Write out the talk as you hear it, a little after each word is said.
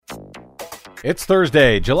It's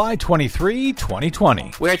Thursday, July 23,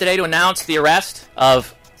 2020. We're here today to announce the arrest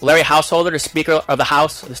of Larry Householder, the Speaker of the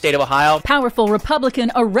House of the state of Ohio. Powerful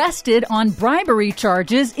Republican arrested on bribery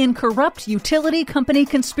charges in corrupt utility company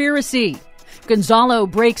conspiracy. Gonzalo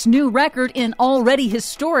breaks new record in already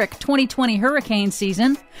historic 2020 hurricane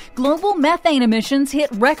season. Global methane emissions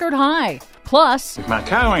hit record high. Plus, if my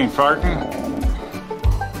cow ain't farting,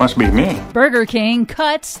 must be me. Burger King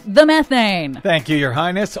cuts the methane. Thank you, Your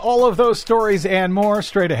Highness. All of those stories and more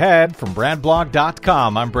straight ahead from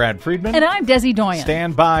BradBlog.com. I'm Brad Friedman. And I'm Desi Doyen.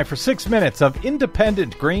 Stand by for 6 minutes of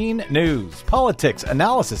independent green news, politics,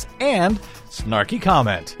 analysis, and snarky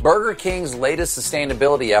comment. Burger King's latest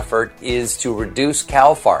sustainability effort is to reduce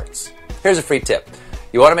cow farts. Here's a free tip.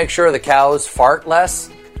 You want to make sure the cows fart less?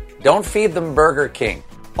 Don't feed them Burger King.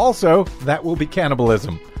 Also, that will be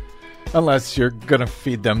cannibalism. Unless you're going to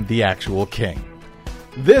feed them the actual king.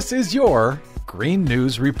 This is your Green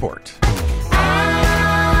News Report.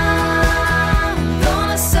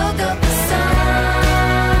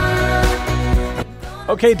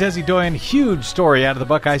 Okay, Desi Doyen, huge story out of the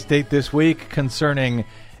Buckeye State this week concerning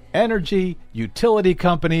energy, utility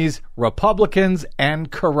companies, Republicans,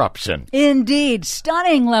 and corruption. Indeed,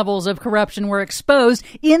 stunning levels of corruption were exposed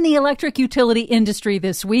in the electric utility industry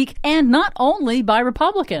this week, and not only by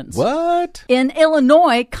Republicans. What? In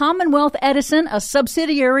Illinois, Commonwealth Edison, a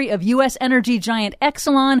subsidiary of U.S. energy giant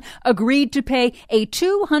Exelon, agreed to pay a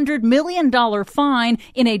 $200 million fine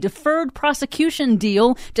in a deferred prosecution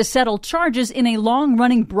deal to settle charges in a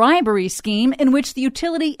long-running bribery scheme in which the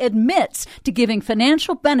utility admits to giving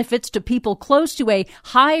financial benefits to people close to a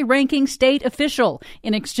high-ranking state official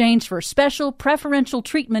in exchange for special preferential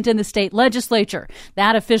treatment in the state legislature.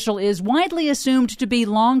 That official is widely assumed to be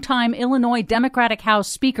longtime Illinois Democratic House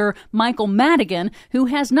Speaker Michael Madigan, who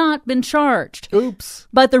has not been charged. Oops.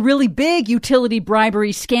 But the really big utility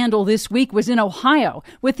bribery scandal this week was in Ohio,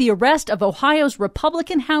 with the arrest of Ohio's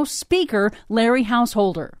Republican House Speaker Larry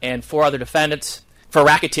Householder. And 4 other defendants for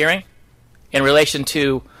racketeering in relation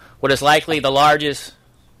to what is likely the largest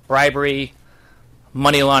bribery,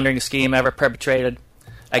 money laundering scheme ever perpetrated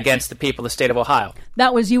against the people of the state of Ohio.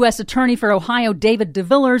 That was U.S. Attorney for Ohio David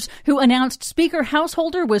DeVillers, who announced Speaker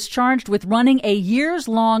Householder was charged with running a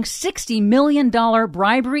years-long $60 million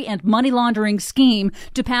bribery and money laundering scheme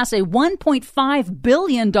to pass a $1.5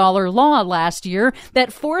 billion law last year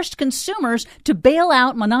that forced consumers to bail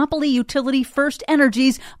out monopoly utility First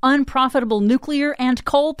Energy's unprofitable nuclear and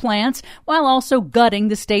coal plants while also gutting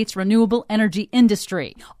the state's renewable energy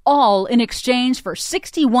industry, all in exchange for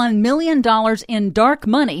 $61 million in dark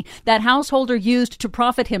money that Householder used to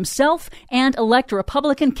profit himself and elect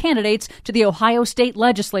Republican candidates to the Ohio State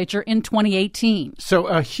Legislature in 2018. So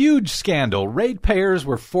a huge scandal. Ratepayers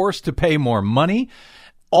were forced to pay more money,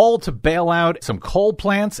 all to bail out some coal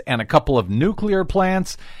plants and a couple of nuclear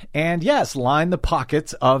plants, and yes, line the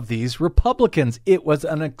pockets of these Republicans. It was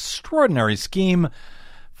an extraordinary scheme.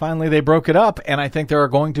 Finally, they broke it up, and I think there are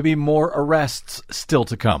going to be more arrests still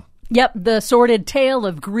to come. Yep, the sordid tale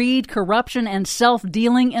of greed, corruption, and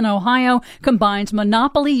self-dealing in Ohio combines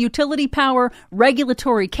monopoly utility power,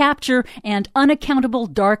 regulatory capture, and unaccountable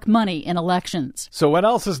dark money in elections. So what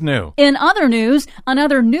else is new? In other news,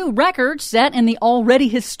 another new record set in the already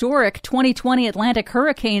historic 2020 Atlantic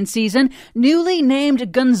hurricane season, newly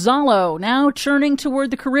named Gonzalo, now churning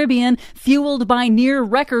toward the Caribbean, fueled by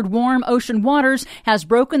near-record warm ocean waters, has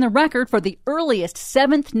broken the record for the earliest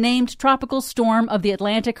 7th named tropical storm of the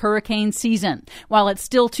Atlantic hurricane season. While it's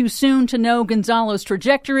still too soon to know Gonzalo's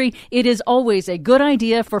trajectory, it is always a good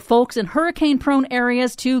idea for folks in hurricane-prone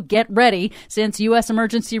areas to get ready, since U.S.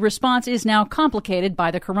 emergency response is now complicated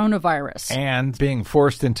by the coronavirus. And being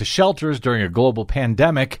forced into shelters during a global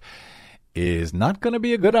pandemic is not going to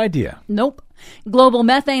be a good idea. Nope. Global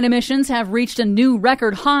methane emissions have reached a new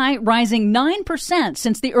record high, rising 9%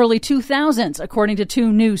 since the early 2000s, according to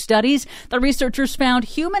 2 new studies. The researchers found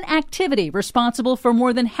human activity responsible for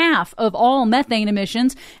more than half of all methane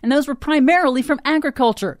emissions, and those were primarily from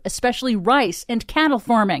agriculture, especially rice and cattle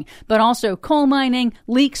farming, but also coal mining,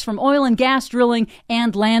 leaks from oil and gas drilling,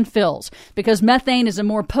 and landfills. Because methane is a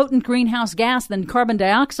more potent greenhouse gas than carbon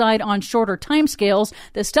dioxide on shorter timescales,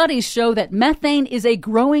 the studies show that methane is a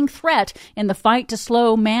growing threat in the fight to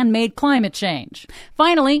slow man-made climate change.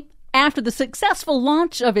 Finally, after the successful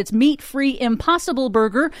launch of its meat-free Impossible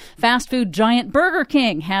Burger, fast food giant Burger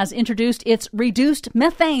King has introduced its Reduced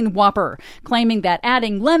Methane Whopper, claiming that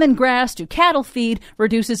adding lemongrass to cattle feed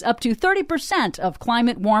reduces up to 30% of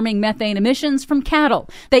climate-warming methane emissions from cattle.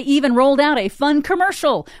 They even rolled out a fun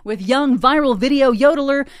commercial with young viral video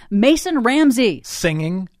yodeler Mason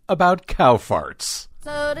singing about cow farts.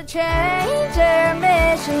 So to change their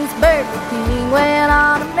emissions, Burger Burger King went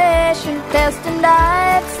on a mission, testing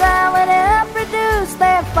diets that would help reduce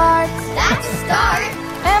their farts. That's a start.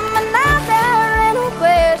 And now there ain't no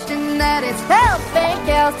question that it's health, fake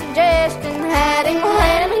health suggestion, adding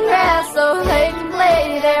lamb and grass so they can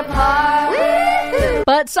play their part. Woo-hoo.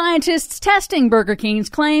 But scientists testing Burger King's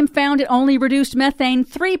claim found it only reduced methane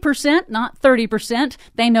 3%, not 30%.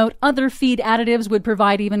 They note other feed additives would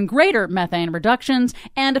provide even greater methane reductions,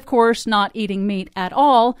 and of course, not eating meat at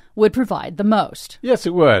all would provide the most. Yes,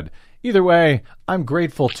 it would. Either way, I'm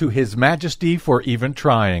grateful to His Majesty for even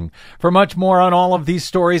trying. For much more on all of these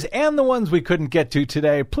stories and the ones we couldn't get to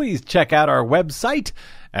today, please check out our website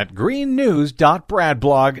at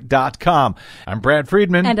greennews.bradblog.com. I'm Brad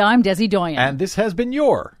Friedman. And I'm Desi Doyen. And this has been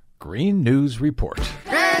your Green News Report.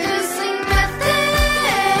 Reducing methane,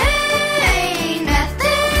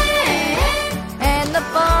 and the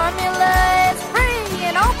formula is free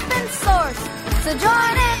and open source. So join